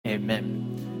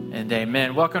Amen and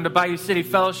amen. Welcome to Bayou City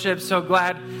Fellowship. So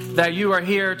glad that you are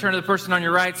here. Turn to the person on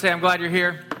your right. Say, I'm glad you're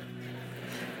here.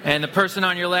 And the person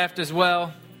on your left as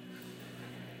well.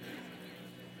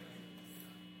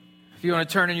 If you want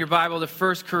to turn in your Bible to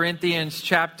 1 Corinthians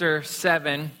chapter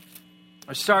 7.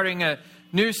 We're starting a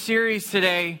new series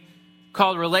today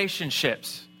called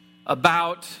Relationships,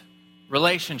 about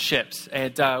relationships,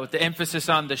 and with the emphasis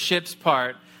on the ships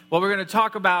part. What we're going to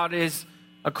talk about is,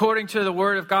 according to the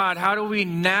Word of God, how do we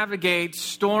navigate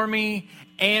stormy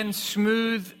and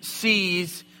smooth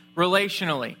seas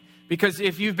relationally? Because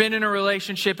if you've been in a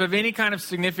relationship of any kind of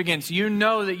significance, you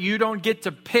know that you don't get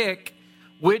to pick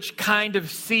which kind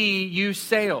of sea you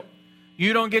sail.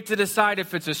 You don't get to decide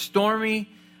if it's a stormy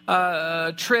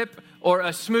trip or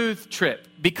a smooth trip,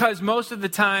 because most of the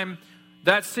time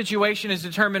that situation is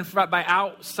determined by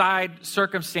outside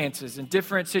circumstances and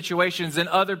different situations and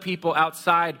other people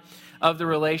outside of the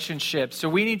relationship. So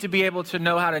we need to be able to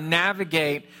know how to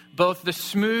navigate both the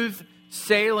smooth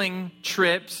sailing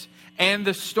trips and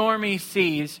the stormy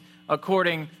seas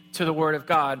according to the Word of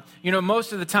God. You know,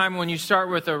 most of the time when you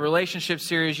start with a relationship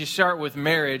series, you start with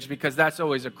marriage because that's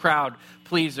always a crowd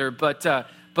pleaser.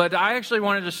 But I actually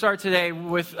wanted to start today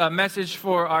with a message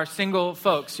for our single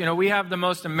folks. You know, we have the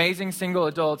most amazing single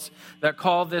adults that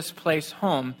call this place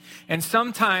home. And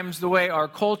sometimes the way our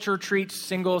culture treats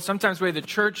singles, sometimes the way the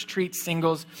church treats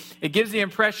singles, it gives the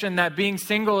impression that being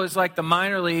single is like the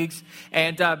minor leagues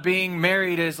and being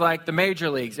married is like the major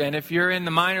leagues. And if you're in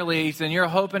the minor leagues, then you're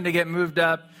hoping to get moved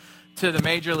up to the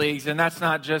major leagues, and that's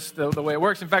not just the way it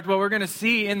works. In fact, what we're going to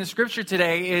see in the scripture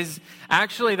today is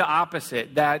actually the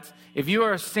opposite, that if you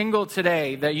are single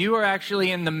today, that you are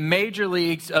actually in the major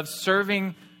leagues of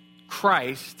serving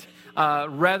Christ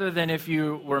rather than if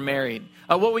you were married.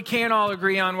 What we can all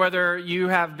agree on, whether you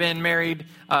have been married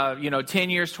 10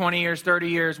 years, 20 years, 30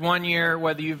 years, 1 year,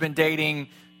 whether you've been dating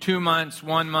 2 months,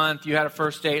 1 month, you had a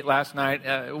first date last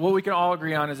night, what we can all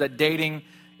agree on is that dating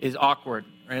is awkward.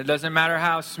 And it doesn't matter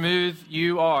how smooth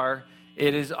you are,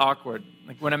 it is awkward.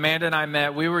 Like when Amanda and I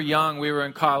met, we were young, we were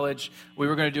in college, we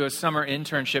were going to do a summer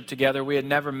internship together. We had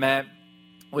never met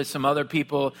with some other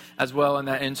people as well in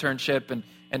that internship.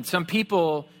 And some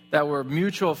people that were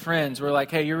mutual friends were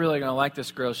like, hey, you're really going to like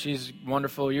this girl. She's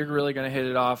wonderful. You're really going to hit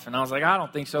it off. And I was like, I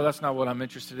don't think so. That's not what I'm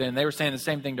interested in. They were saying the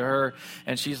same thing to her.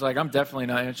 And she's like, I'm definitely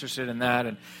not interested in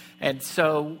that. And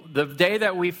so the day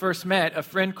that we first met, a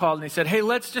friend called and he said, hey,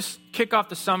 let's just kick off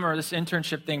the summer, this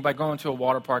internship thing, by going to a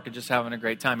water park and just having a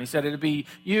great time. He said, it'd be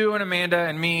you and Amanda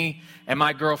and me and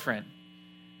my girlfriend.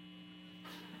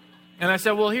 And I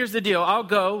said, well, here's the deal. I'll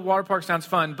go. Water park sounds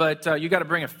fun, but you got to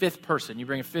bring a fifth person. You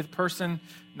bring a fifth person,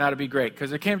 that'd be great.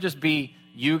 Because it can't just be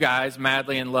you guys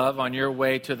madly in love on your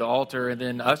way to the altar and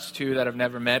then us two that have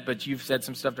never met, but you've said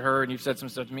some stuff to her and you've said some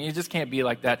stuff to me. It just can't be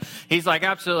like that. He's like,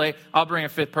 absolutely, I'll bring a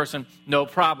fifth person, no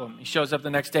problem. He shows up the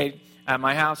next day at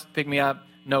my house, pick me up,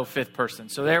 no fifth person.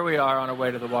 So there we are on our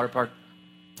way to the water park.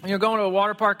 You know, going to a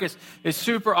water park is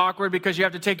super awkward because you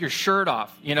have to take your shirt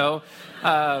off, you know.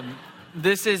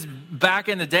 This is back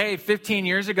in the day, 15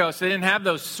 years ago, so they didn't have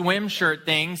those swim shirt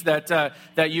things that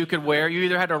you could wear. You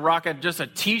either had to rock just a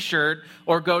T-shirt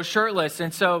or go shirtless.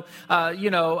 And so,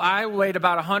 I weighed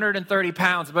about 130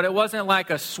 pounds, but it wasn't like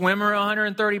a swimmer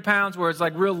 130 pounds where it's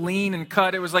like real lean and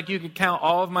cut. It was like you could count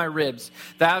all of my ribs.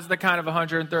 That was the kind of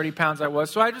 130 pounds I was.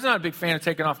 So I was not a big fan of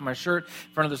taking off my shirt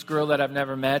in front of this girl that I've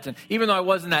never met. And even though I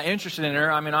wasn't that interested in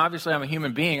her, I mean, obviously I'm a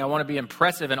human being. I want to be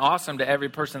impressive and awesome to every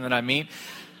person that I meet.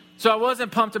 So I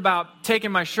wasn't pumped about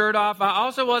taking my shirt off. I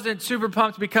also wasn't super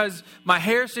pumped because my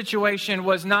hair situation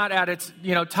was not at its,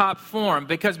 top form.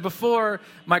 Because before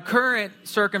my current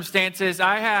circumstances,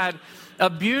 I had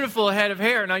a beautiful head of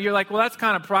hair. Now you're like, well, that's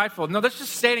kind of prideful. No, that's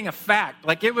just stating a fact.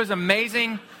 Like, it was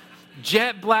amazing,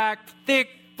 jet black, thick,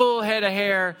 full head of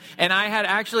hair. And I had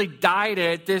actually dyed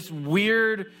it this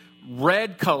weird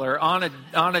red color on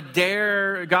a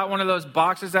dare. Got one of those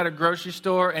boxes at a grocery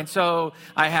store, and so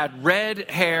I had red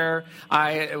hair.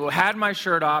 I had my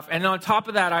shirt off, and on top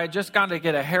of that, I had just gone to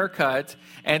get a haircut,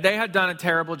 and they had done a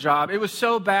terrible job. It was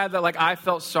so bad that I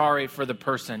felt sorry for the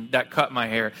person that cut my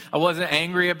hair. I wasn't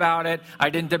angry about it. I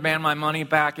didn't demand my money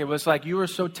back. It was like, you were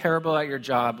so terrible at your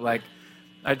job.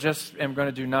 I just am going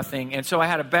to do nothing. And so I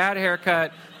had a bad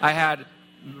haircut. I had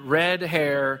red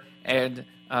hair and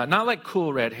not like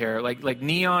cool red hair, like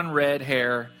neon red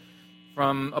hair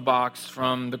from a box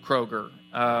from the Kroger.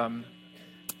 And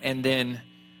then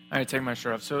I had to take my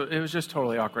shirt off. So it was just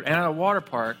totally awkward. And at a water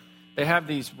park, they have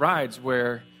these rides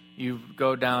where you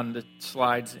go down the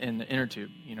slides in the inner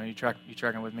tube. You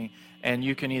tracking with me. And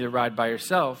you can either ride by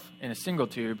yourself in a single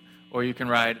tube or you can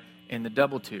ride in the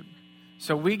double tube.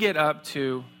 So we get up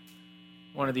to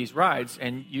one of these rides,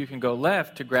 and you can go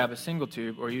left to grab a single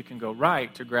tube, or you can go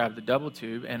right to grab the double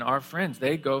tube. And our friends,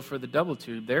 they go for the double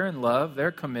tube. They're in love.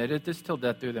 They're committed. This till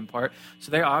death do them part.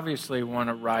 So they obviously want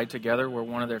to ride together where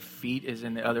one of their feet is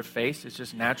in the other face. It's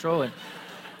just natural. And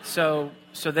so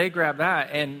they grab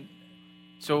that. And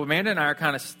so Amanda and I are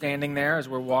kind of standing there as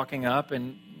we're walking up,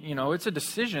 and, you know, it's a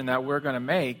decision that we're going to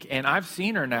make. And I've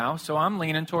seen her now, so I'm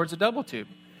leaning towards a double tube,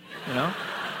 you know.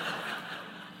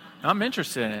 I'm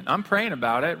interested in it. I'm praying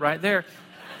about it right there.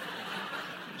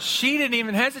 She didn't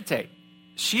even hesitate.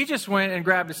 She just went and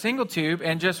grabbed a single tube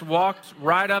and just walked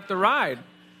right up the ride.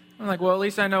 I'm like, well, at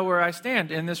least I know where I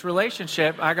stand in this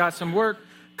relationship. I got some work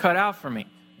cut out for me.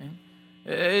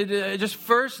 Just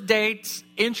first dates,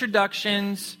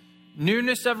 introductions,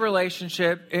 newness of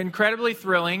relationship, incredibly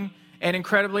thrilling and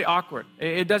incredibly awkward.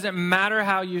 It doesn't matter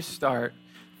how you start.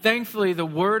 Thankfully, the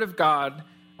Word of God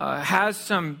has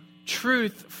some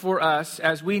truth for us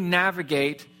as we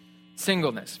navigate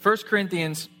singleness. 1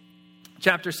 Corinthians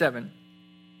chapter 7.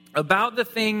 About the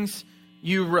things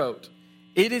you wrote.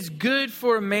 It is good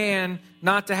for a man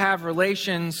not to have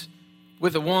relations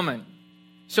with a woman.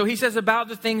 So he says about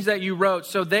the things that you wrote.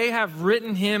 So they have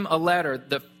written him a letter.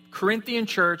 The Corinthian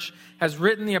church has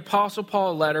written the Apostle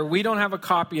Paul a letter. We don't have a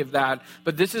copy of that,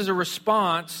 but this is a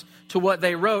response to what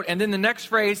they wrote. And then the next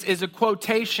phrase is a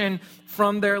quotation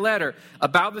from their letter.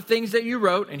 About the things that you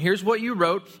wrote, and here's what you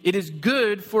wrote: it is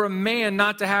good for a man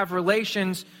not to have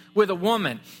relations with a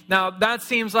woman. Now, that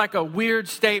seems like a weird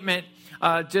statement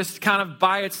just kind of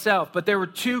by itself. But there were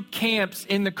two camps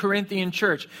in the Corinthian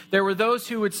church. There were those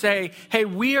who would say, hey,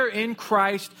 we are in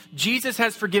Christ. Jesus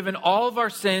has forgiven all of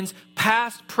our sins,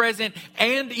 past, present,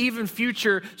 and even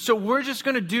future. So we're just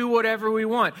going to do whatever we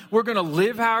want. We're going to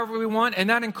live however we want. And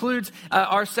that includes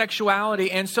our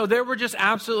sexuality. And so there were just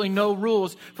absolutely no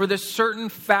rules for this certain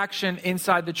faction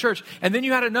inside the church. And then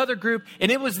you had another group,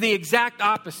 and it was the exact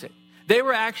opposite. They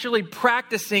were actually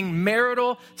practicing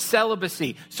marital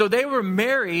celibacy. So they were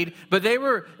married, but they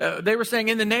were saying,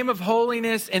 in the name of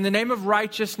holiness, in the name of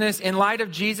righteousness, in light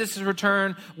of Jesus'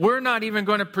 return, we're not even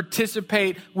going to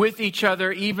participate with each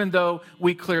other, even though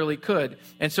we clearly could.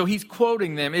 And so he's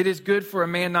quoting them. It is good for a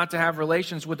man not to have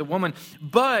relations with a woman,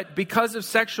 but because of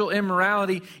sexual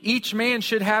immorality, each man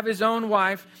should have his own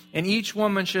wife, and each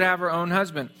woman should have her own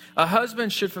husband. A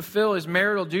husband should fulfill his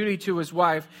marital duty to his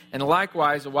wife, and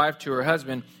likewise a wife to her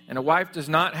husband. And a wife does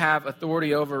not have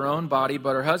authority over her own body,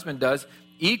 but her husband does.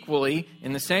 Equally,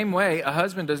 in the same way, a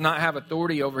husband does not have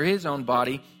authority over his own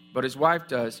body, but his wife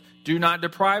does. Do not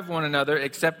deprive one another,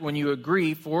 except when you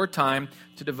agree for a time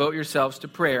to devote yourselves to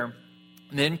prayer,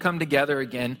 and then come together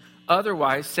again.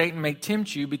 Otherwise, Satan may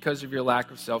tempt you because of your lack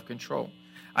of self-control.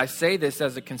 I say this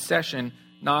as a concession,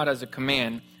 not as a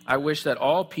command. I wish that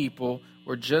all people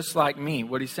were just like me.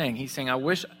 What he's saying? He's saying, I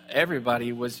wish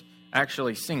everybody was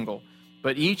actually single,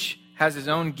 but each has his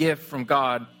own gift from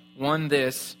God, one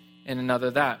this and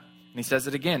another that. And he says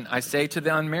it again. I say to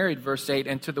the unmarried, verse 8,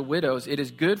 and to the widows, it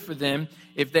is good for them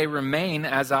if they remain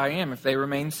as I am, if they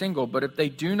remain single. But if they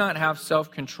do not have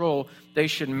self-control, they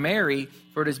should marry,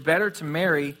 for it is better to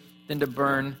marry than to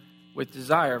burn with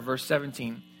desire. Verse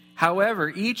 17. However,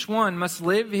 each one must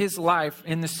live his life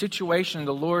in the situation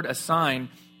the Lord assigned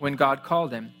when God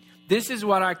called him. This is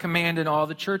what I command in all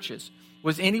the churches.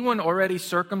 Was anyone already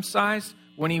circumcised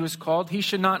when he was called? He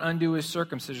should not undo his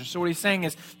circumcision. So what he's saying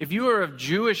is, if you are of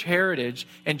Jewish heritage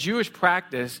and Jewish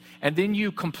practice, and then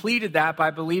you completed that by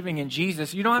believing in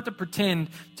Jesus, you don't have to pretend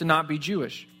to not be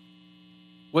Jewish.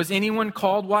 Was anyone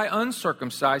called while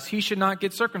uncircumcised? He should not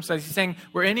get circumcised. He's saying,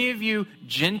 were any of you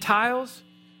Gentiles,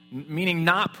 meaning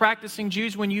not practicing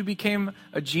Jews when you became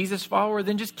a Jesus follower?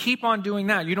 Then just keep on doing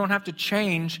that. You don't have to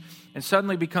change and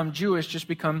suddenly become Jewish just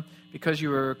because you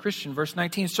were a Christian. Verse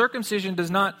 19, circumcision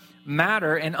does not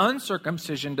matter and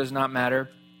uncircumcision does not matter,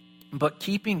 but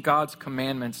keeping God's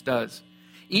commandments does.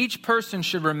 Each person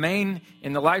should remain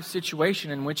in the life situation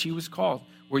in which he was called.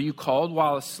 Were you called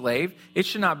while a slave? It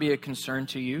should not be a concern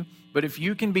to you. But if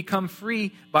you can become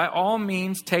free, by all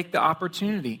means take the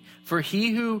opportunity. For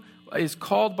he who is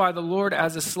called by the Lord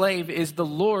as a slave is the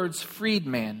Lord's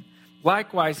freedman.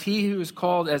 Likewise, he who is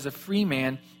called as a free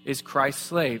man is Christ's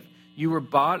slave. You were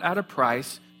bought at a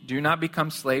price. Do not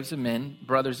become slaves of men.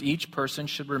 Brothers, each person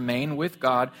should remain with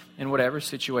God in whatever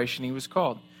situation he was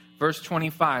called. Verse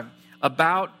 25,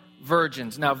 about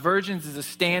virgins. Now, virgins is a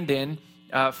stand-in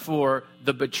for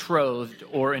the betrothed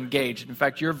or engaged. In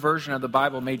fact, your version of the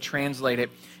Bible may translate it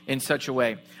in such a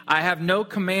way. I have no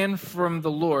command from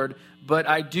the Lord, but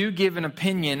I do give an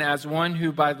opinion as one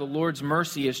who by the Lord's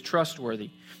mercy is trustworthy.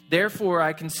 Therefore,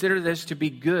 I consider this to be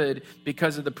good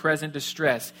because of the present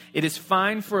distress. It is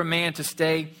fine for a man to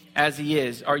stay as he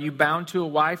is. Are you bound to a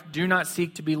wife? Do not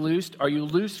seek to be loosed. Are you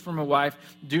loosed from a wife?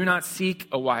 Do not seek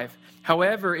a wife.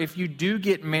 However, if you do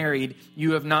get married,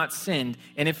 you have not sinned.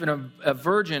 And if a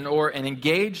virgin or an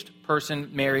engaged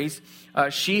person marries,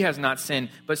 she has not sinned.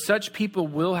 But such people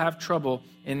will have trouble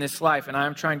in this life, and I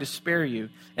am trying to spare you.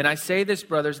 And I say this,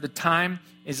 brothers, the time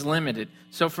is limited.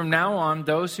 So from now on,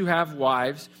 those who have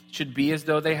wives should be as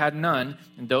though they had none,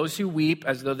 and those who weep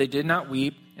as though they did not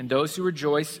weep, and those who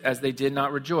rejoice as they did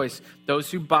not rejoice,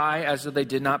 those who buy as though they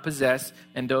did not possess,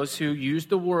 and those who use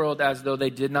the world as though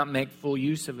they did not make full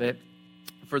use of it.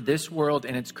 For this world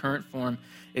in its current form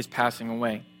is passing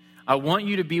away. I want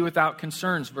you to be without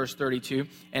concerns, verse 32.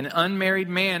 An unmarried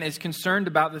man is concerned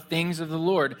about the things of the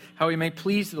Lord, how he may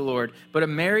please the Lord. But a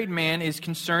married man is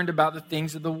concerned about the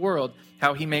things of the world,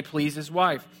 how he may please his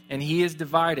wife. And he is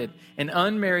divided. An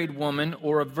unmarried woman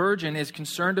or a virgin is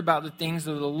concerned about the things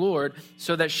of the Lord,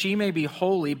 so that she may be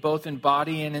holy both in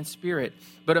body and in spirit.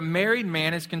 But a married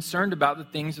man is concerned about the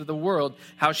things of the world,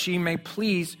 how she may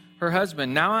please her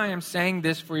husband. Now I am saying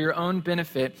this for your own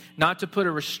benefit, not to put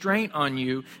a restraint on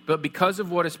you, but because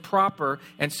of what is proper,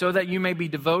 and so that you may be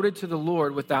devoted to the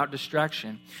Lord without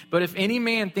distraction. But if any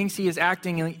man thinks he is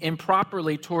acting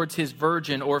improperly towards his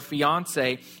virgin or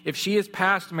fiancé, if she is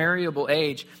past marriageable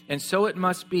age, and so it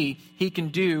must be, he can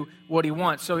do what he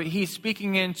wants. So he's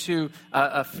speaking into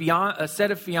a set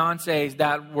of fiancés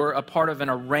that were a part of an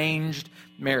arranged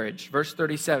marriage. Verse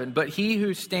 37, but he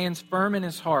who stands firm in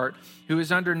his heart, who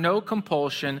is under no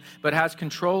compulsion, but has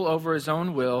control over his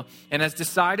own will, and has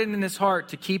decided in his heart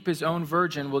to keep his own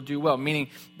virgin, will do well. Meaning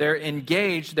they're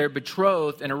engaged, they're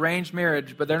betrothed, an arranged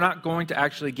marriage, but they're not going to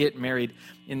actually get married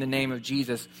in the name of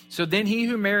Jesus. So then he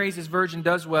who marries his virgin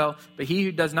does well, but he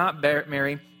who does not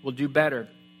marry will do better.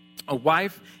 A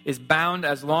wife is bound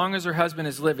as long as her husband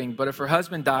is living, but if her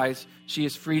husband dies, she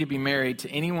is free to be married to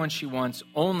anyone she wants,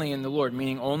 only in the Lord,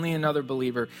 meaning only another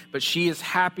believer. But she is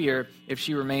happier if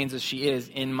she remains as she is,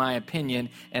 in my opinion,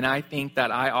 and I think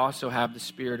that I also have the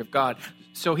Spirit of God.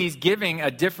 So he's giving a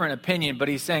different opinion, but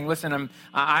he's saying, listen,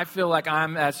 I feel like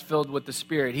I'm as filled with the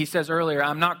Spirit. He says earlier,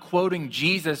 I'm not quoting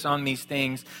Jesus on these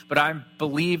things, but I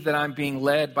believe that I'm being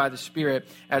led by the Spirit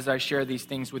as I share these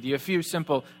things with you. A few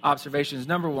simple observations.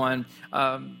 Number one,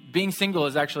 being single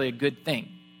is actually a good thing.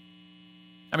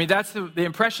 I mean, that's the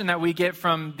impression that we get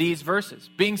from these verses.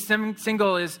 Being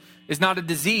single is not a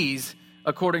disease,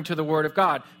 according to the Word of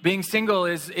God. Being single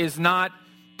is not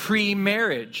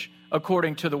pre-marriage,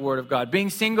 according to the Word of God. Being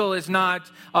single is not,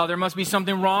 there must be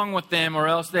something wrong with them or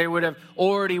else they would have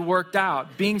already worked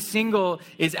out. Being single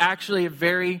is actually a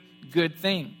very good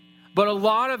thing. But a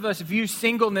lot of us view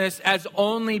singleness as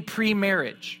only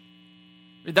pre-marriage.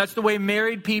 That's the way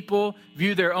married people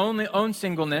view their own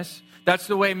singleness. That's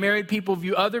the way married people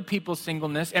view other people's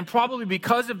singleness. And probably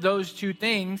because of those two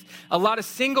things, a lot of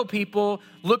single people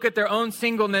look at their own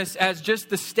singleness as just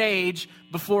the stage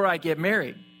before I get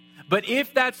married. But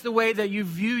if that's the way that you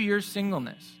view your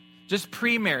singleness, just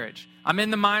pre-marriage, I'm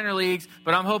in the minor leagues,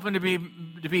 but I'm hoping to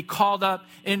be called up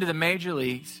into the major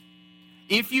leagues.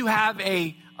 If you have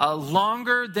a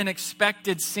longer than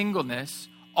expected singleness,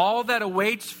 all that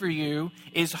awaits for you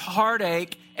is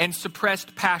heartache and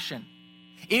suppressed passion.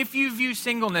 If you view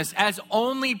singleness as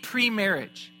only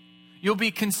pre-marriage, you'll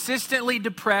be consistently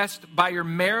depressed by your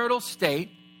marital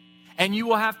state, and you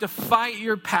will have to fight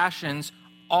your passions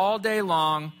all day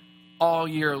long, all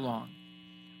year long.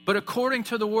 But according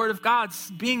to the Word of God,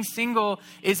 being single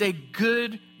is a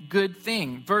good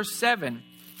thing. Verse 7,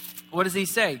 what does he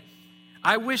say?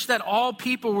 I wish that all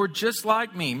people were just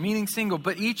like me, meaning single,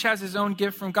 but each has his own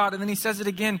gift from God. And then he says it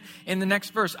again in the next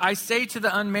verse. I say to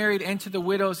the unmarried and to the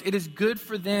widows, it is good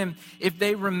for them if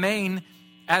they remain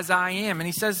as I am. And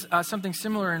he says something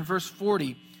similar in verse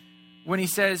 40 when he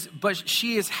says, but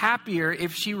she is happier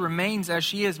if she remains as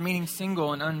she is, meaning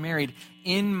single and unmarried.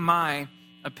 In my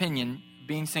opinion,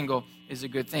 being single is a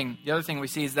good thing. The other thing we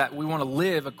see is that we want to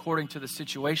live according to the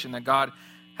situation that God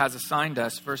has assigned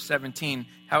us. Verse 17,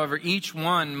 however, each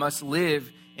one must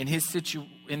live in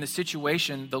the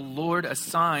situation the Lord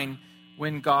assigned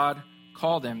when God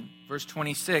called him. Verse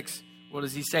 26, what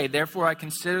does he say? Therefore, I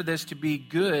consider this to be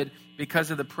good because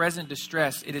of the present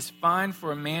distress. It is fine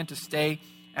for a man to stay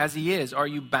as he is. Are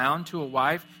you bound to a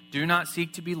wife? Do not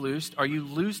seek to be loosed. Are you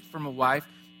loosed from a wife?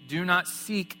 Do not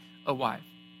seek a wife.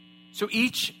 So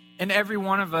each and every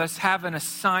one of us have an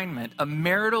assignment, a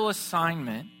marital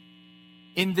assignment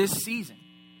in this season.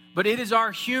 But it is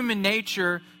our human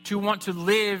nature to want to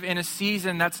live in a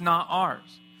season that's not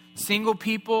ours. Single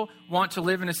people want to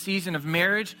live in a season of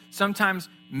marriage. Sometimes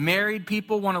married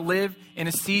people want to live in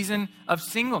a season of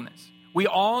singleness. We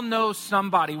all know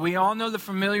somebody. We all know the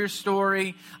familiar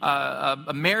story.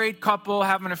 A married couple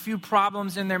having a few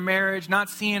problems in their marriage, not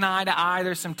seeing eye to eye.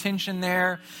 There's some tension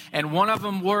there. And one of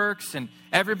them works, and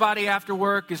everybody after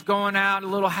work is going out, a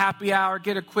little happy hour,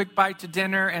 get a quick bite to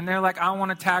dinner. And they're like, I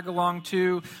want to tag along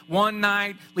too. One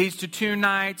night leads to 2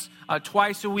 nights.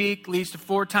 Twice a week leads to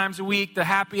 4 times a week. The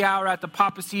happy hour at the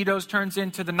Papacitos turns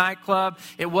into the nightclub.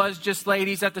 It was just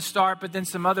ladies at the start, but then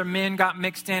some other men got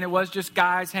mixed in. It was just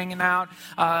guys hanging out.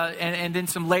 And then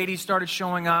some ladies started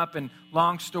showing up. And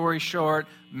long story short,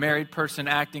 married person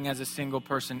acting as a single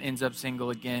person ends up single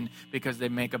again because they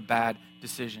make a bad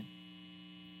decision.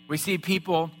 We see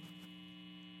people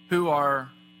who are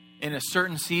in a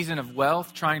certain season of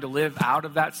wealth trying to live out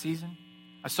of that season.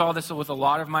 I saw this with a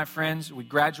lot of my friends. We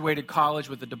graduated college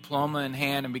with a diploma in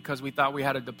hand, and because we thought we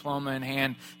had a diploma in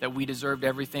hand, that we deserved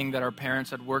everything that our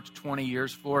parents had worked 20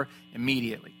 years for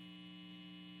immediately.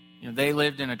 You know, they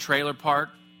lived in a trailer park.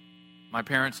 My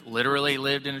parents literally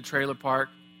lived in a trailer park,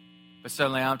 but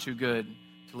suddenly I'm too good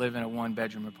to live in a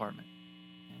 1-bedroom apartment.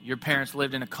 Your parents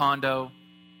lived in a condo,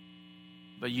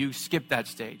 but you skipped that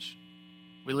stage.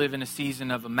 We live in a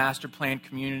season of a master planned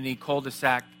community,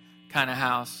 cul-de-sac kind of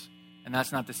house. And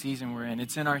that's not the season we're in.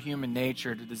 It's in our human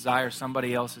nature to desire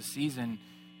somebody else's season.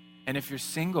 And if you're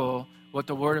single, what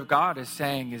the Word of God is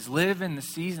saying is live in the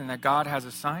season that God has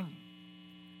assigned you.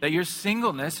 That your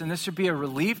singleness, and this should be a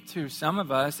relief to some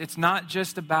of us, it's not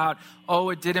just about, oh,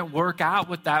 it didn't work out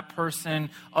with that person.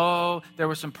 Oh, there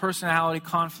were some personality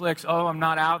conflicts. Oh, I'm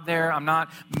not out there. I'm not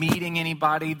meeting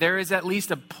anybody. There is at least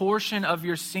a portion of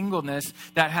your singleness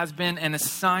that has been an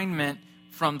assignment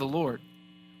from the Lord.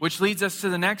 Which leads us to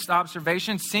the next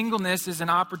observation. Singleness is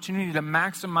an opportunity to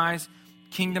maximize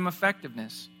kingdom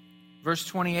effectiveness. Verse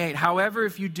 28, however,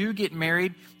 if you do get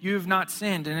married, you have not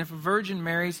sinned. And if a virgin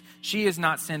marries, she has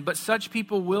not sinned. But such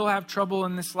people will have trouble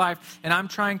in this life. And I'm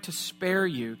trying to spare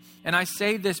you. And I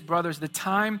say this, brothers, the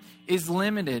time is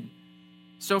limited.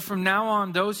 So from now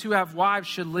on, those who have wives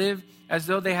should live as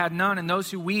though they had none. And those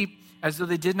who weep as though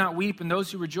they did not weep, and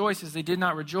those who rejoice as they did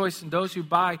not rejoice, and those who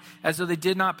buy as though they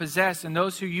did not possess, and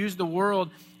those who use the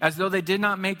world as though they did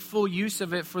not make full use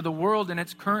of it, for the world in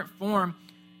its current form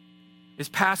is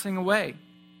passing away.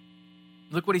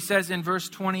 Look what he says in verse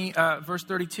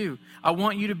 32. I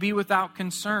want you to be without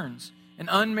concerns. An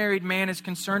unmarried man is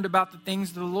concerned about the things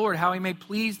of the Lord, how he may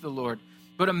please the Lord.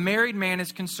 But a married man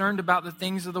is concerned about the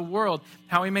things of the world,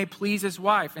 how he may please his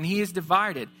wife, and he is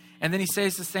divided. And then he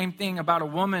says the same thing about a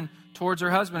woman towards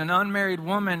her husband. An unmarried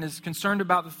woman is concerned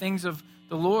about the things of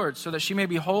the Lord, so that she may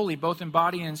be holy, both in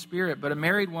body and in spirit. But a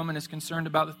married woman is concerned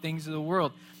about the things of the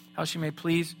world, how she may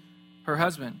please her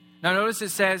husband. Now notice it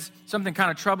says something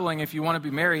kind of troubling if you want to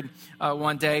be married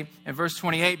one day in verse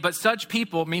 28. But such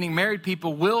people, meaning married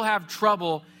people, will have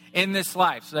trouble in this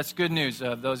life. So that's good news.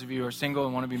 Those of you who are single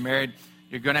and want to be married,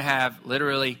 you're going to have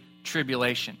literally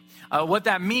tribulation. What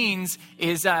that means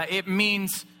is it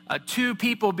means 2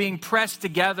 people being pressed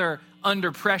together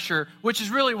under pressure, which is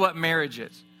really what marriage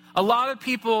is. A lot of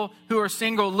people who are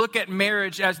single look at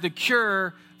marriage as the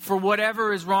cure for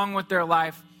whatever is wrong with their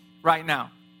life right now.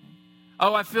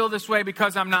 Oh, I feel this way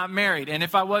because I'm not married. And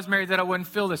if I was married, then I wouldn't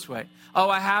feel this way. Oh,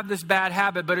 I have this bad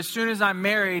habit, but as soon as I'm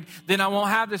married, then I won't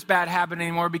have this bad habit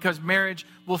anymore because marriage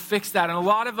will fix that. And a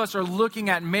lot of us are looking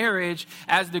at marriage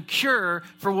as the cure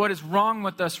for what is wrong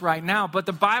with us right now. But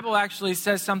the Bible actually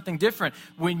says something different.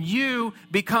 When you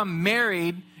become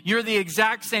married, you're the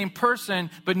exact same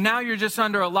person, but now you're just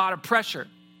under a lot of pressure.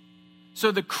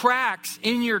 So the cracks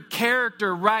in your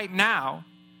character right now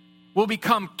will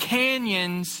become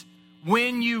canyons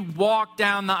when you walk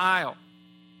down the aisle.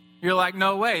 You're like,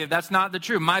 no way, that's not the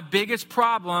truth. My biggest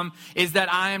problem is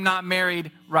that I am not married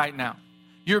right now.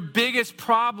 Your biggest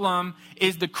problem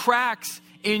is the cracks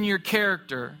in your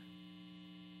character.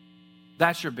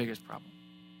 That's your biggest problem.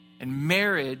 And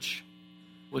marriage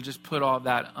will just put all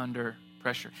that under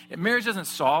pressure. Marriage doesn't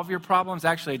solve your problems,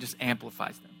 actually it just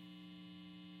amplifies them.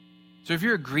 So if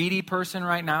you're a greedy person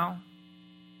right now,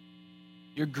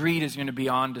 your greed is going to be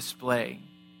on display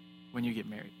when you get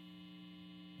married.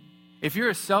 If you're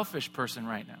a selfish person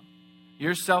right now,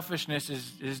 your selfishness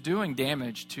is doing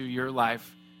damage to your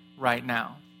life right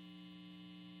now.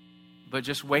 But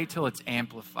just wait till it's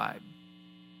amplified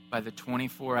by the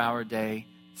 24-hour day,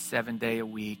 7-day a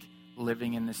week,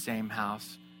 living in the same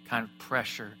house kind of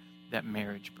pressure that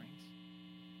marriage brings.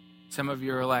 Some of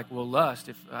you are like, well, lust,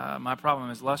 if my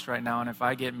problem is lust right now, and if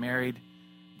I get married,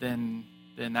 then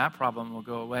that problem will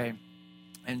go away.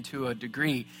 And to a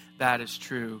degree, that is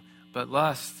true. But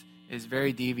lust is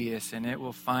very devious, and it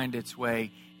will find its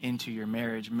way into your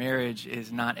marriage. Marriage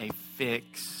is not a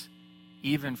fix,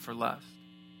 even for lust.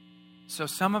 So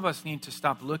some of us need to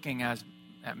stop looking at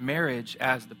marriage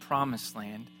as the promised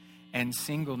land and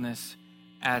singleness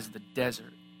as the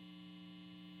desert.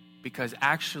 Because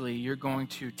actually, you're going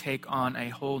to take on a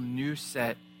whole new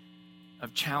set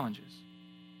of challenges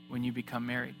when you become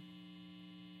married.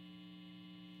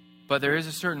 But there is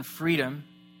a certain freedom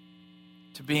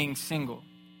to being single.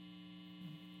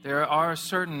 There are a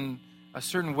certain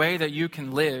way that you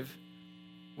can live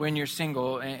when you're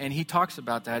single, and he talks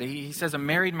about that. He says a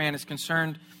married man is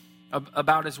concerned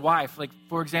about his wife. Like,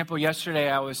 for example, yesterday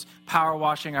I was power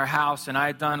washing our house, and I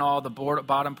had done all the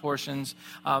bottom portions,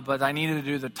 but I needed to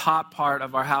do the top part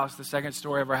of our house, the second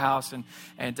story of our house,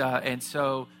 and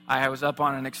so I was up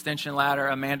on an extension ladder.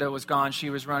 Amanda was gone. She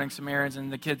was running some errands,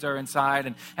 and the kids are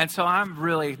inside. And so I'm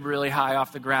really, really high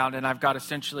off the ground, and I've got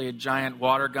essentially a giant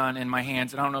water gun in my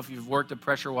hands. And I don't know if you've worked a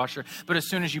pressure washer, but as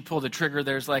soon as you pull the trigger,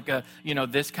 there's like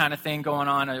this kind of thing going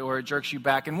on, or it jerks you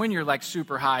back. And when you're like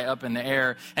super high up in the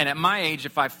air, and at my age,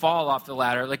 if I fall off the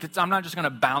ladder, I'm not just going to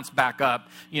bounce back up,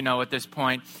 at this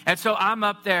point. And so I'm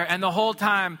up there, and the whole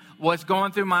time, what's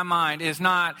going through my mind is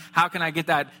not, how can I get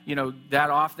that, that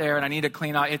off there, and I need to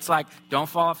clean out. It's like, don't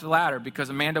fall off the ladder, because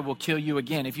Amanda will kill you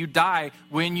again. If you die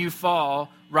when you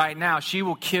fall right now, she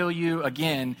will kill you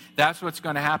again. That's what's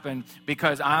going to happen,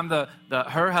 because I'm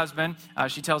her husband.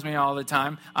 She tells me all the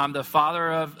time, I'm the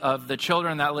father of the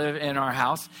children that live in our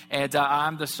house, and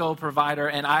I'm the sole provider,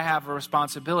 and I have a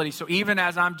responsibility. So even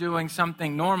as I'm doing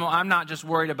something normal, I'm not just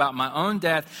worried about my own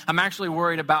death. I'm actually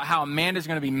worried about how Amanda's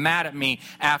going to be mad at me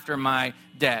after my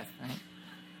death. Right?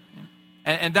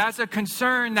 And that's a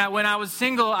concern that when I was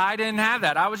single, I didn't have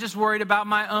that. I was just worried about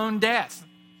my own death,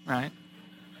 right?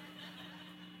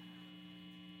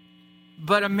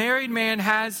 But a married man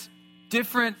has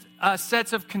different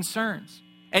sets of concerns.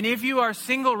 And if you are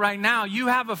single right now, you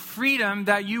have a freedom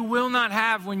that you will not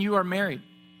have when you are married.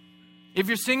 If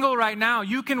you're single right now,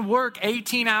 you can work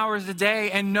 18 hours a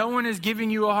day and no one is giving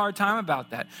you a hard time about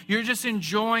that. You're just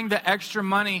enjoying the extra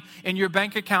money in your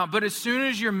bank account. But as soon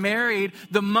as you're married,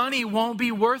 the money won't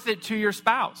be worth it to your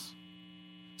spouse.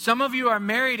 Some of you are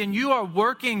married and you are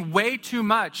working way too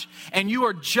much, and you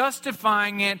are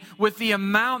justifying it with the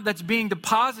amount that's being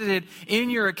deposited in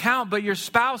your account, but your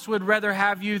spouse would rather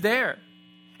have you there.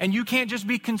 And you can't just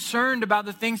be concerned about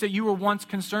the things that you were once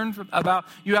concerned about.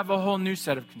 You have a whole new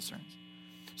set of concerns.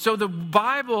 So the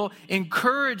Bible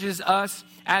encourages us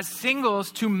as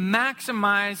singles to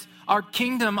maximize our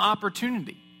kingdom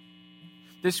opportunity.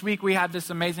 This week we had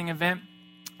this amazing event,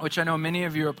 which I know many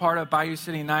of you are part of, Bayou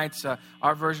City Nights,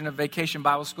 our version of Vacation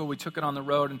Bible School. We took it on the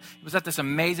road, and it was at this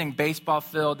amazing baseball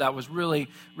field that was really,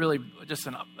 really just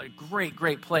a great,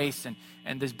 great place.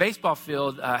 And this baseball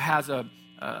field has a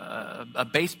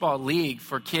baseball league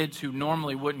for kids who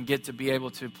normally wouldn't get to be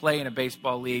able to play in a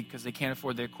baseball league because they can't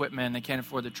afford the equipment, they can't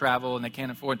afford the travel, and they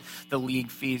can't afford the league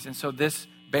fees. And so this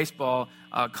baseball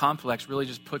complex really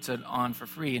just puts it on for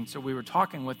free. And so we were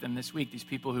talking with them this week, these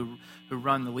people who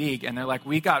run the league, and they're like,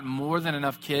 we got more than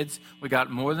enough kids, we got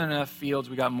more than enough fields,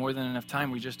 we got more than enough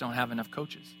time, we just don't have enough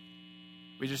coaches.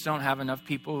 We just don't have enough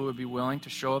people who would be willing to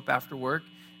show up after work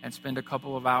and spend a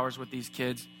couple of hours with these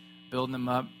kids, building them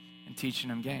up and teaching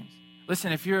them games.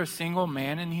 Listen, if you're a single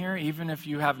man in here, even if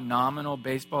you have nominal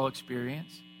baseball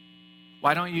experience,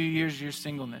 why don't you use your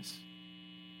singleness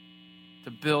to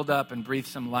build up and breathe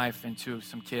some life into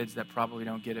some kids that probably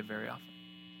don't get it very often?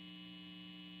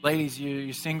 Ladies,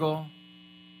 you're single,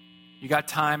 you got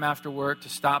time after work to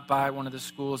stop by one of the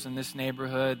schools in this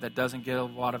neighborhood that doesn't get a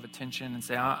lot of attention and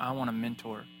say, I want to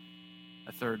mentor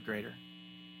a third grader.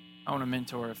 I want to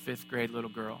mentor a fifth grade little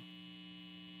girl.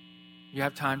 You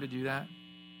have time to do that?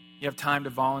 You have time to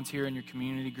volunteer in your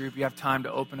community group. You have time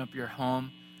to open up your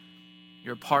home,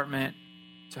 your apartment,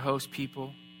 to host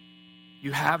people.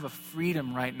 You have a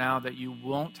freedom right now that you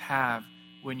won't have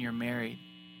when you're married.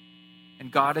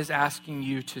 And God is asking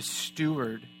you to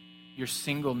steward your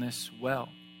singleness well.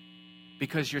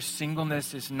 Because your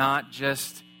singleness is not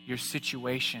just your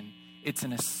situation. It's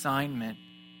an assignment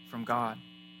from God.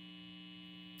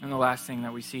 And the last thing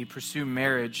that we see, pursue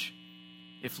marriage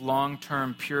if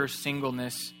long-term pure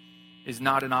singleness is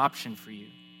not an option for you.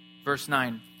 Verse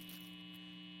 9,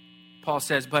 Paul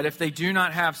says, but if they do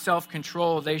not have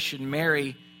self-control, they should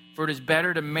marry, for it is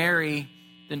better to marry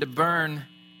than to burn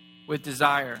with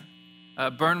desire.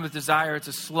 Burn with desire, it's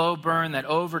a slow burn that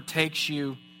overtakes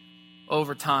you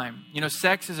over time. You know,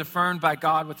 sex is affirmed by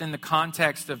God within the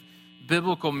context of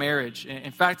biblical marriage.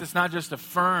 In fact, it's not just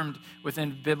affirmed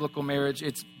within biblical marriage,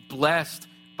 it's blessed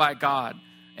by God.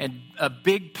 And a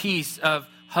big piece of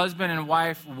husband and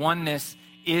wife oneness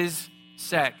is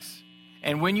sex.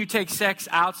 And when you take sex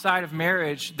outside of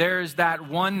marriage, there is that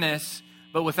oneness,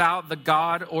 but without the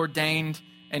God-ordained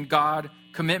and God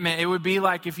commitment. It would be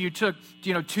like if you took,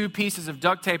 two pieces of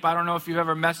duct tape. I don't know if you've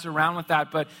ever messed around with that,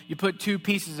 but you put two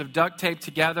pieces of duct tape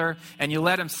together and you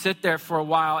let them sit there for a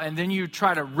while and then you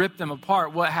try to rip them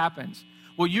apart. What happens?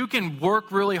 Well, you can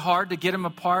work really hard to get them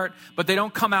apart, but they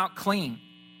don't come out clean.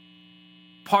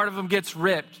 Part of them gets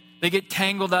ripped. They get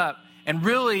tangled up. And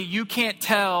really, you can't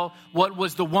tell what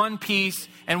was the one piece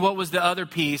and what was the other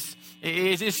piece.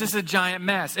 It's just a giant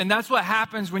mess. And that's what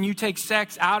happens when you take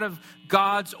sex out of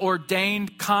God's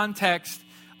ordained context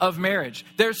of marriage.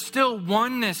 There's still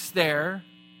oneness there,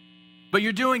 but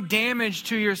you're doing damage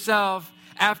to yourself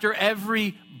after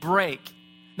every break.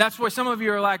 That's where some of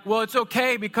you are like, well, it's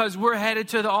okay because we're headed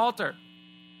to the altar.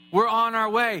 We're on our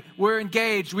way. We're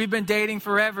engaged. We've been dating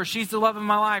forever. She's the love of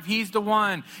my life. He's the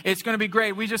one. It's going to be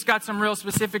great. We just got some real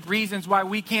specific reasons why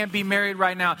we can't be married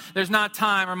right now. There's not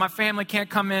time, or my family can't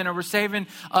come in, or we're saving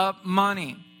up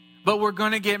money. But we're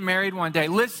going to get married one day.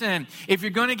 Listen, if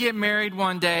you're going to get married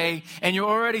one day and you're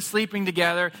already sleeping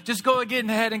together, just go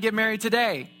ahead and get married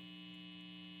today.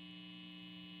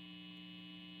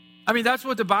 I mean, that's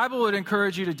what the Bible would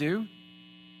encourage you to do.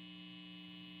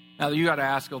 Now, you got to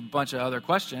ask a bunch of other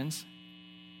questions.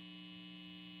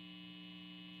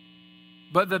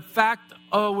 But the fact,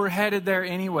 we're headed there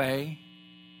anyway,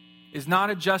 is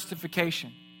not a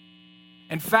justification.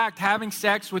 In fact, having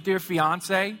sex with your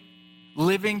fiance,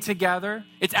 living together,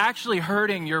 it's actually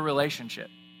hurting your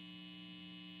relationship.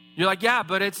 You're like, yeah,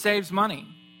 but it saves money.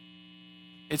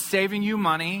 It's saving you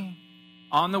money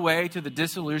on the way to the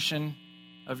dissolution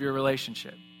of your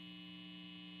relationship.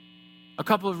 A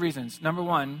couple of reasons. Number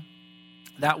one,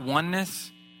 that oneness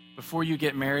before you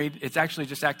get married, it's actually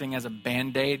just acting as a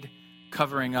Band-Aid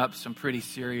covering up some pretty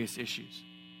serious issues.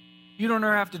 You don't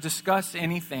ever have to discuss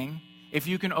anything if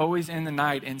you can always end the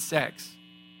night in sex.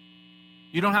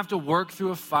 You don't have to work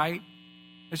through a fight.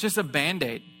 It's just a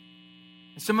Band-Aid.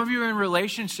 And some of you are in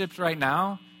relationships right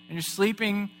now and you're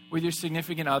sleeping with your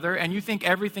significant other and you think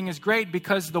everything is great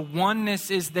because the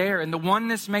oneness is there and the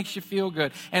oneness makes you feel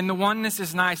good and the oneness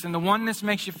is nice and the oneness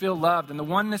makes you feel loved and the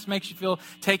oneness makes you feel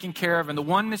taken care of and the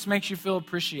oneness makes you feel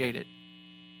appreciated.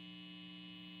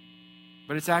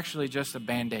 But it's actually just a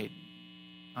Band-Aid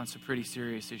on some pretty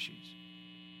serious issues.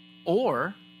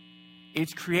 Or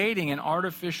it's creating an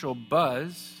artificial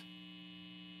buzz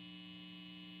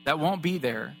that won't be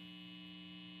there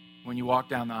when you walk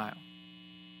down the aisle.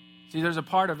 See, there's a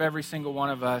part of every single one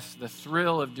of us, the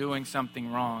thrill of doing something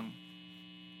wrong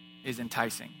is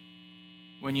enticing.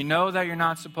 When you know that you're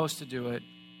not supposed to do it,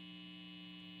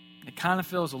 it kind of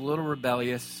feels a little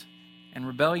rebellious, and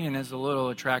rebellion is a little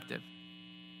attractive.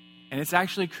 And it's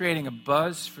actually creating a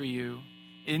buzz for you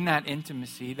in that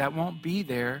intimacy that won't be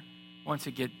there once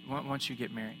you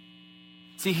get married.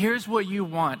 See, here's what you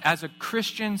want as a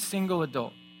Christian single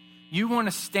adult. You want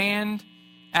to stand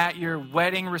at your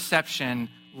wedding reception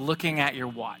looking at your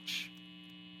watch.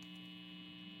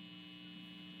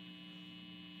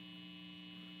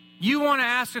 You want to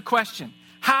ask a question.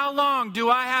 How long do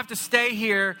I have to stay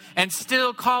here and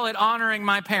still call it honoring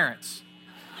my parents?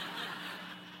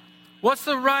 What's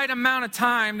the right amount of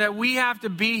time that we have to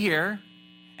be here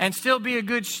and still be a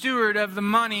good steward of the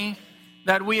money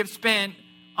that we have spent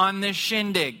on this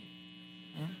shindig?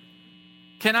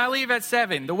 Can I leave at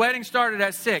 7? The wedding started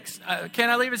at 6. Can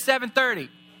I leave at 7:30?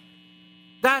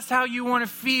 That's how you want to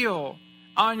feel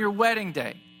on your wedding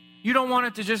day. You don't want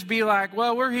it to just be like,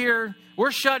 well, we're here,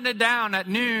 we're shutting it down at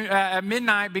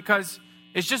midnight because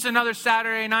it's just another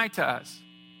Saturday night to us.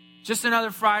 Just another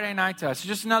Friday night to us. It's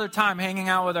just another time hanging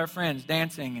out with our friends,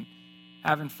 dancing and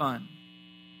having fun.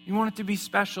 You want it to be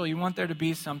special. You want there to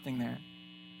be something there.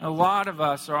 A lot of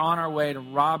us are on our way to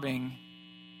robbing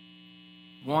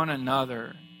one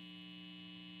another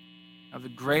of the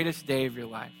greatest day of your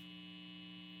life.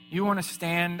 You want to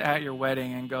stand at your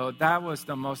wedding and go, that was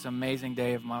the most amazing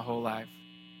day of my whole life.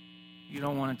 You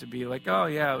don't want it to be like, oh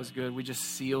yeah, it was good. We just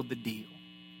sealed the deal.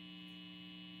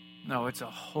 No, it's a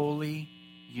holy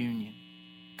union.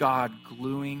 God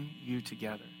gluing you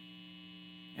together.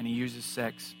 And he uses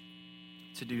sex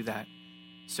to do that.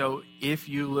 So if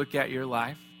you look at your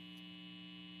life,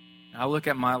 I look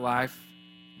at my life,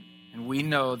 and we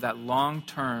know that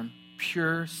long-term,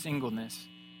 pure singleness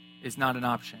is not an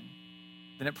option,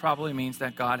 then it probably means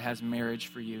that God has marriage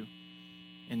for you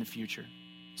in the future.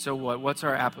 So what? What's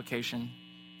our application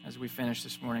as we finish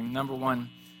this morning. Number one,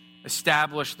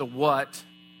 establish the what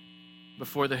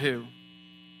before the who.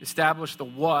 Establish the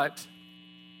what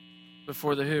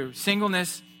before the who.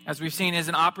 Singleness, as we've seen, is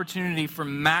an opportunity for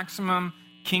maximum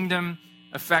kingdom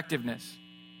effectiveness.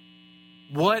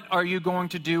 What are you going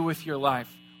to do with your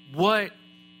life? What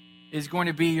is going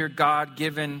to be your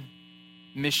God-given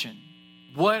mission?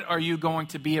 What are you going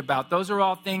to be about? Those are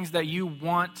all things that you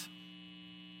want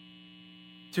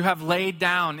to have laid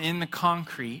down in the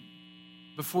concrete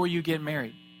before you get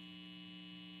married.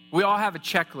 We all have a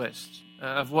checklist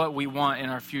of what we want in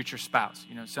our future spouse.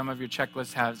 You know, some of your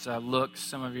checklist has looks,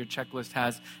 some of your checklist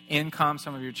has income,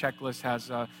 some of your checklist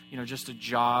has, just a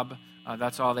job.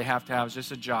 That's all they have to have is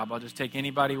just a job. I'll just take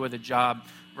anybody with a job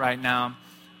right now.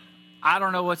 I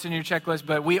don't know what's in your checklist,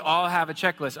 but we all have a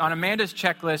checklist. On Amanda's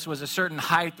checklist was a certain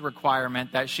height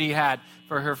requirement that she had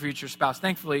for her future spouse.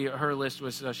 Thankfully, her list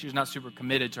was, she was not super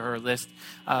committed to her list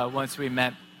once we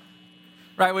met.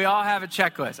 Right, we all have a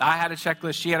checklist. I had a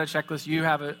checklist, she had a checklist, you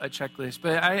have a checklist.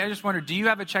 But I just wonder, do you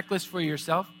have a checklist for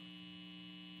yourself?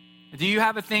 Do you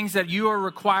have the things that you are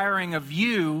requiring of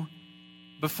you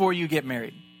before you get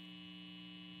married?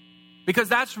 Because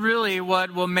that's really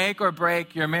what will make or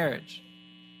break your marriage.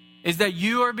 Is that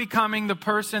you are becoming the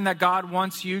person that God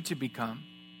wants you to become.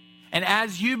 And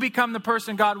as you become the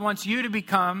person God wants you to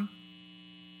become,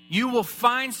 you will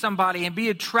find somebody and be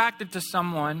attracted to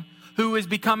someone who is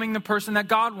becoming the person that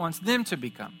God wants them to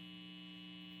become.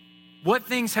 What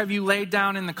things have you laid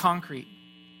down in the concrete?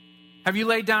 Have you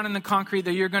laid down in the concrete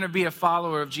that you're going to be a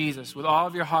follower of Jesus with all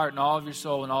of your heart and all of your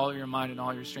soul and all of your mind and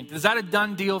all your strength? Is that a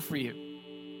done deal for you?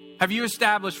 Have you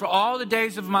established for all the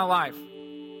days of my life,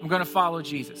 I'm going to follow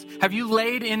Jesus? Have you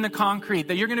laid in the concrete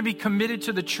that you're going to be committed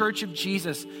to the church of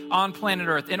Jesus on planet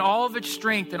Earth in all of its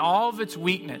strength and all of its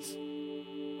weakness,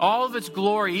 all of its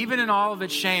glory, even in all of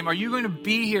its shame? Are you going to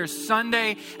be here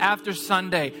Sunday after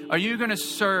Sunday? Are you going to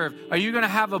serve? Are you going to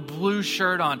have a blue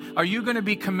shirt on? Are you going to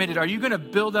be committed? Are you going to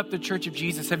build up the church of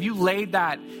Jesus? Have you laid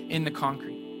that in the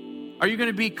concrete? Are you going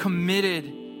to be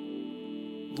committed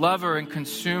lover and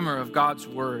consumer of God's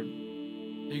word?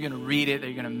 You're going to read it, that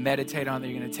you're going to meditate on it, that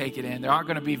you're going to take it in. There aren't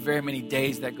going to be very many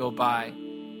days that go by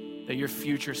that your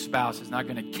future spouse is not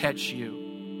going to catch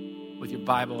you with your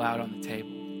Bible out on the table.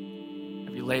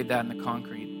 Have you laid that in the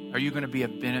concrete? Are you going to be a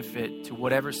benefit to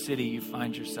whatever city you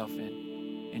find yourself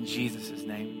in Jesus'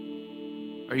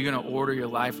 name? Are you going to order your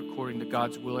life according to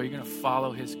God's will? Are you going to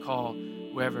follow his call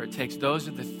wherever it takes? Those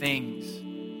are the things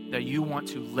that you want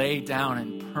to lay down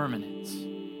in permanence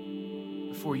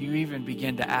before you even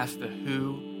begin to ask the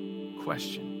who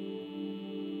question.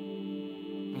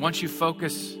 And once you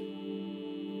focus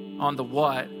on the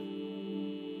what,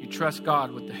 you trust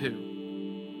God with the who.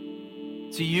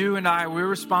 See, you and I, we're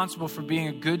responsible for being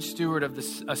a good steward of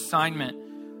this assignment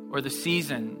or the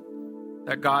season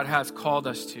that God has called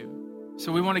us to.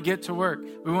 So we want to get to work.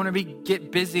 We want to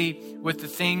get busy with the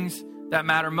things that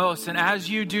matter most. And as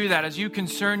you do that, as you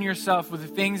concern yourself with the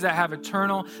things that have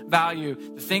eternal value,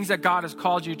 the things that God has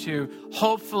called you to,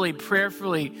 hopefully,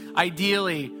 prayerfully,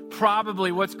 ideally,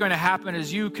 probably what's going to happen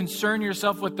is you concern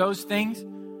yourself with those things,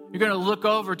 you're going to look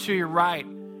over to your right,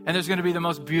 and there's going to be the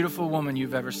most beautiful woman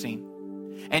you've ever seen.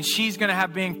 And she's going to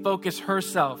have being focused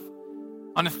herself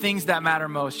on the things that matter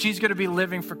most. She's going to be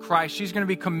living for Christ. She's going to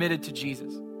be committed to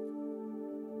Jesus.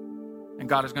 And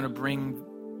God is going to bring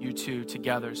you two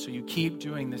together. So you keep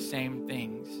doing the same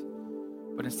things,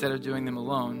 but instead of doing them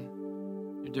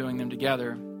alone, you're doing them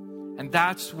together. And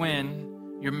that's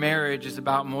when your marriage is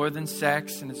about more than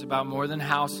sex, and it's about more than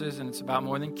houses, and it's about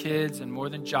more than kids, and more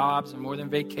than jobs, and more than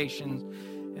vacations,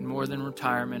 and more than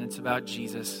retirement. It's about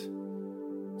Jesus.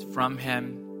 It's from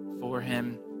him, for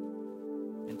him,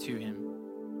 and to him.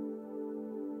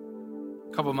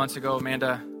 A couple of months ago,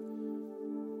 Amanda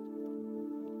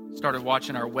started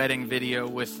watching our wedding video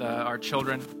with our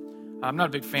children. I'm not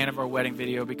a big fan of our wedding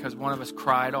video because one of us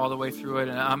cried all the way through it,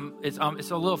 and it's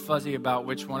a little fuzzy about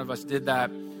which one of us did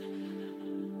that.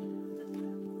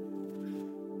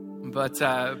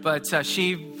 But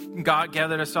she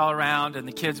gathered us all around, and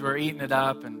the kids were eating it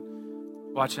up and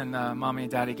watching mommy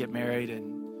and daddy get married. And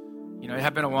it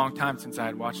had been a long time since I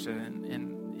had watched it,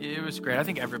 and it was great. I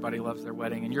think everybody loves their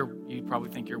wedding, and you probably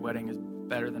think your wedding is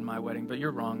better than my wedding, but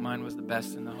you're wrong. Mine was the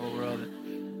best in the whole world.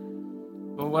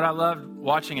 But what I loved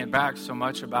watching it back so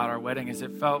much about our wedding is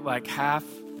it felt like half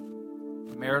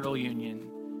marital union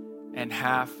and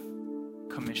half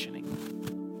commissioning.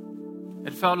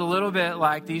 It felt a little bit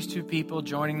like these two people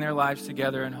joining their lives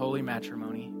together in holy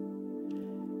matrimony.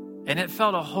 And it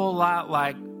felt a whole lot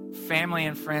like family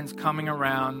and friends coming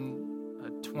around a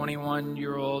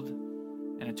 21-year-old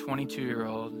and a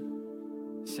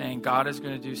 22-year-old saying God is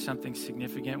going to do something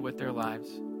significant with their lives,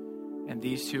 and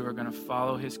these two are going to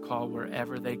follow his call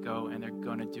wherever they go, and they're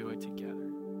going to do it together.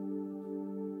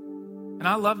 And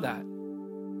I love that.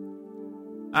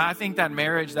 I think that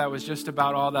marriage that was just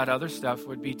about all that other stuff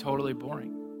would be totally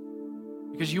boring.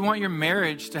 Because you want your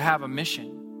marriage to have a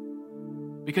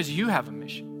mission. Because you have a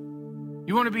mission.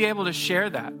 You want to be able to share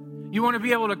that. You want to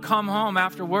be able to come home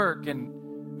after work and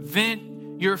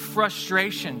vent your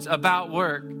frustrations about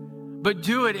work, but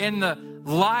do it in the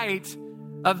light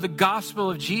of the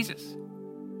gospel of Jesus.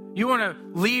 You want to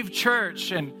leave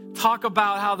church and talk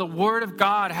about how the Word of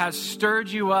God has stirred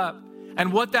you up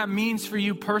and what that means for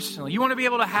you personally. You want to be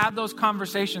able to have those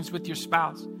conversations with your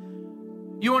spouse.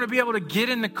 You want to be able to get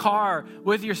in the car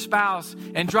with your spouse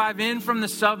and drive in from the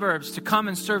suburbs to come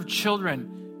and serve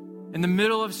children in the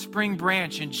middle of Spring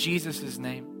Branch in Jesus'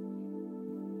 name.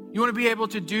 You want to be able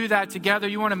to do that together.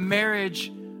 You want a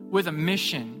marriage with a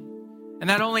mission. And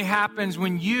that only happens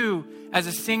when you, as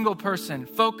a single person,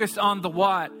 focus on the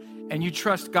what and you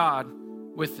trust God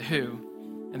with the who.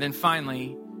 And then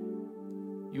finally,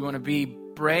 you want to be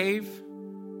brave,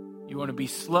 you want to be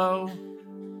slow,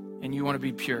 and you want to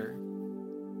be pure.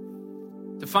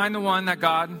 To find the one that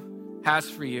God has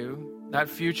for you, that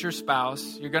future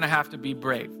spouse, you're going to have to be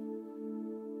brave.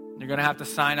 You're going to have to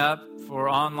sign up for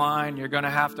online. You're going to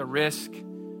have to risk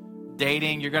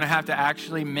dating. You're going to have to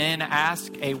actually, men,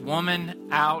 ask a woman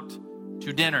out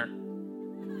to dinner.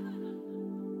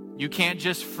 You can't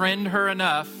just friend her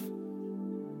enough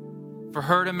for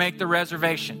her to make the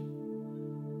reservation.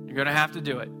 You're going to have to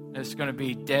do it. It's going to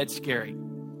be dead scary.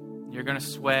 You're going to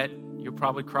sweat. You'll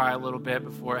probably cry a little bit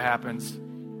before it happens.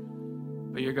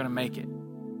 But you're going to make it.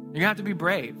 You're going to have to be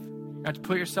brave. You have to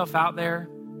put yourself out there.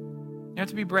 You have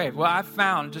to be brave. What I've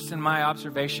found, just in my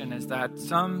observation, is that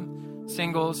some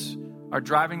singles are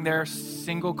driving their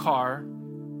single car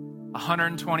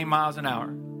 120 miles an hour.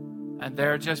 And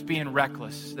they're just being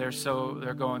reckless. They're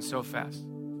going so fast.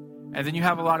 And then you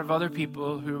have a lot of other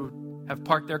people who have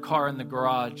parked their car in the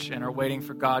garage and are waiting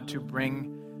for God to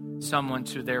bring someone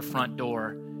to their front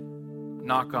door,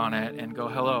 knock on it, and go,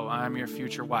 "Hello, I'm your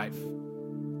future wife."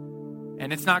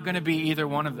 And it's not going to be either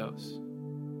one of those.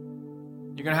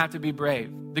 You're going to have to be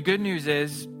brave. The good news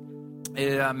is,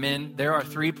 men, there are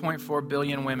 3.4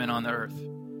 billion women on the earth.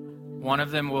 One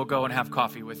of them will go and have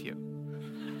coffee with you.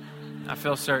 I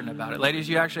feel certain about it. Ladies,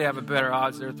 you actually have a better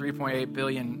odds. There are 3.8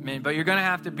 billion men, but you're going to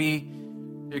have to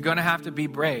be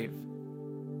brave.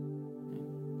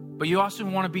 But you also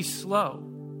want to be slow.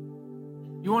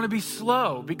 You want to be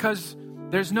slow because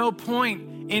there's no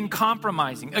point in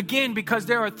compromising. Again, because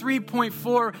there are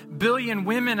 3.4 billion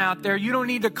women out there, you don't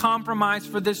need to compromise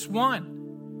for this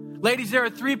one. Ladies, there are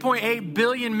 3.8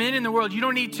 billion men in the world. You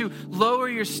don't need to lower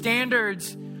your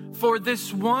standards for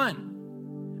this one.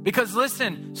 Because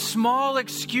listen, small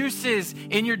excuses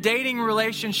in your dating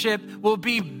relationship will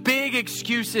be big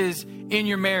excuses in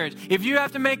your marriage. If you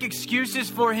have to make excuses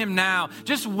for him now,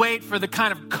 just wait for the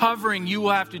kind of covering you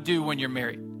will have to do when you're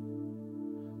married.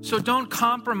 So don't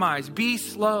compromise. Be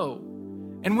slow.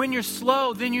 And when you're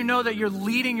slow, then you know that you're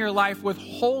leading your life with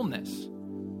wholeness.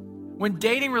 When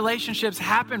dating relationships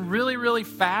happen really, really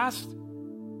fast,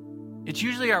 it's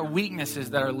usually our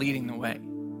weaknesses that are leading the way.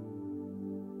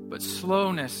 But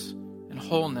slowness and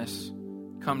wholeness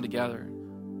come together.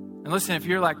 And listen, if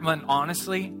you're like, "Man,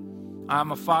 honestly,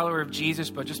 I'm a follower of Jesus,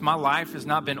 but just my life has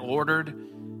not been ordered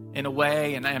in a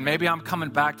way, and maybe I'm coming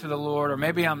back to the Lord, or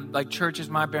maybe I'm like, church is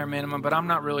my bare minimum, but I'm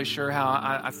not really sure how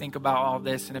I think about all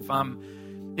this." And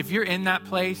if you're in that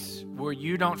place where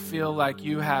you don't feel like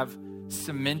you have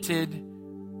cemented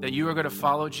that you are going to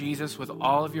follow Jesus with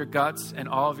all of your guts and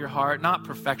all of your heart, not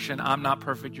perfection, I'm not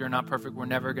perfect, you're not perfect, we're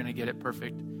never going to get it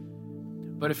perfect.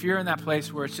 But if you're in that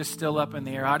place where it's just still up in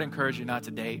the air, I'd encourage you not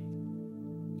to date.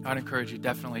 I'd encourage you,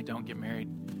 definitely don't get married.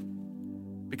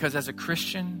 Because as a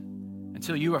Christian,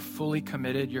 until you are fully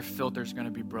committed, your filter's going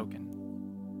to be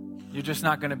broken. You're just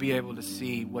not going to be able to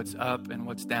see what's up and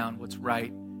what's down, what's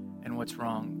right and what's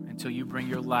wrong, until you bring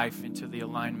your life into the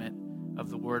alignment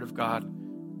of the Word of God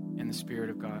and the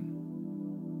Spirit of God.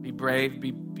 Be brave,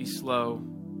 be slow,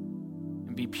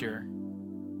 and be pure.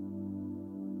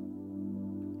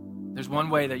 There's one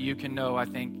way that you can know, I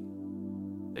think,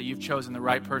 that you've chosen the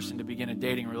right person to begin a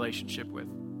dating relationship with.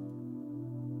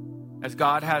 As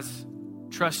God has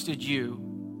trusted you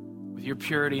with your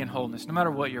purity and wholeness, no matter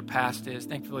what your past is,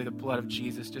 thankfully the blood of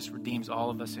Jesus just redeems all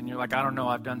of us. And you're like, "I don't know,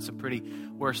 I've done some pretty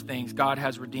worse things." God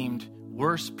has redeemed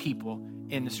worse people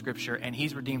in the Scripture, and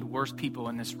He's redeemed worse people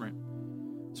in this room.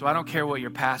 So I don't care what your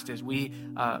past is. We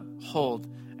hold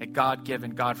a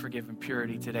God-given, God-forgiven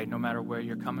purity today, no matter where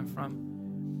you're coming from.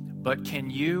 But can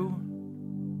you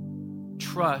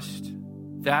trust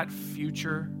that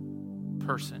future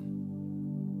person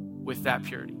with that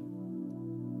purity?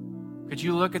 Could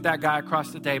you look at that guy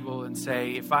across the table and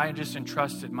say, if I just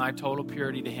entrusted my total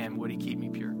purity to him, would he keep me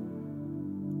pure?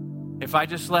 If I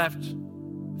just left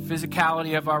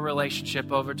physicality of our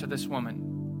relationship over to this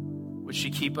woman, would she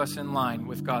keep us in line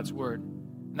with God's word?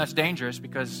 And that's dangerous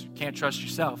because you can't trust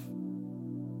yourself.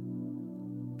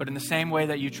 But in the same way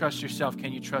that you trust yourself,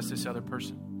 can you trust this other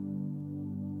person?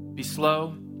 Be slow,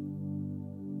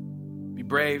 be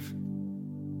brave,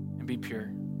 and be pure.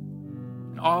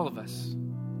 And all of us,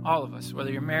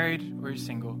 whether you're married or you're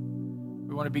single,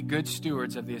 we want to be good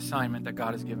stewards of the assignment that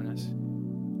God has given us.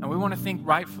 And we want to think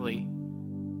rightfully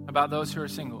about those who are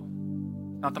single,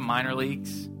 not the minor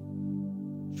leagues,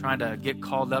 trying to get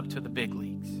called up to the big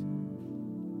leagues.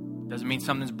 Doesn't mean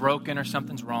something's broken or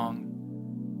something's wrong.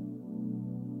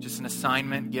 Just an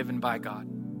assignment given by God.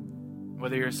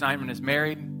 Whether your assignment is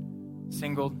married,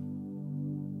 single,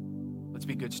 let's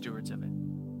be good stewards of it.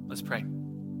 Let's pray.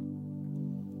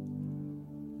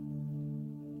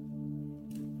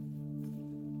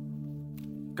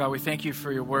 God, we thank you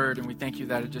for your word, and we thank you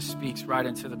that it just speaks right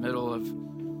into the middle of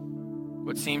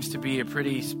what seems to be a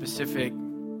pretty specific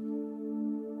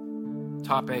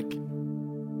topic.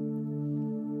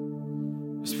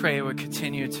 Just pray it would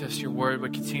continue to, your word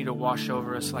would continue to wash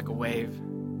over us like a wave.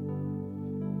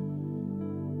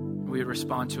 We would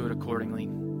respond to it accordingly.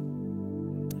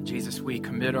 Jesus, we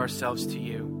commit ourselves to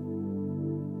you.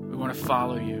 We want to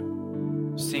follow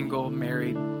you. Single,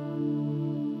 married,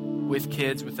 with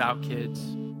kids, without kids.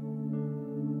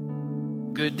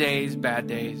 Good days, bad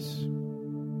days.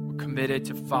 We're committed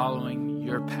to following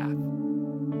your path.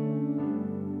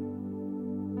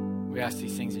 We ask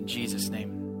these things in Jesus'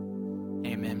 name.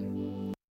 Amen.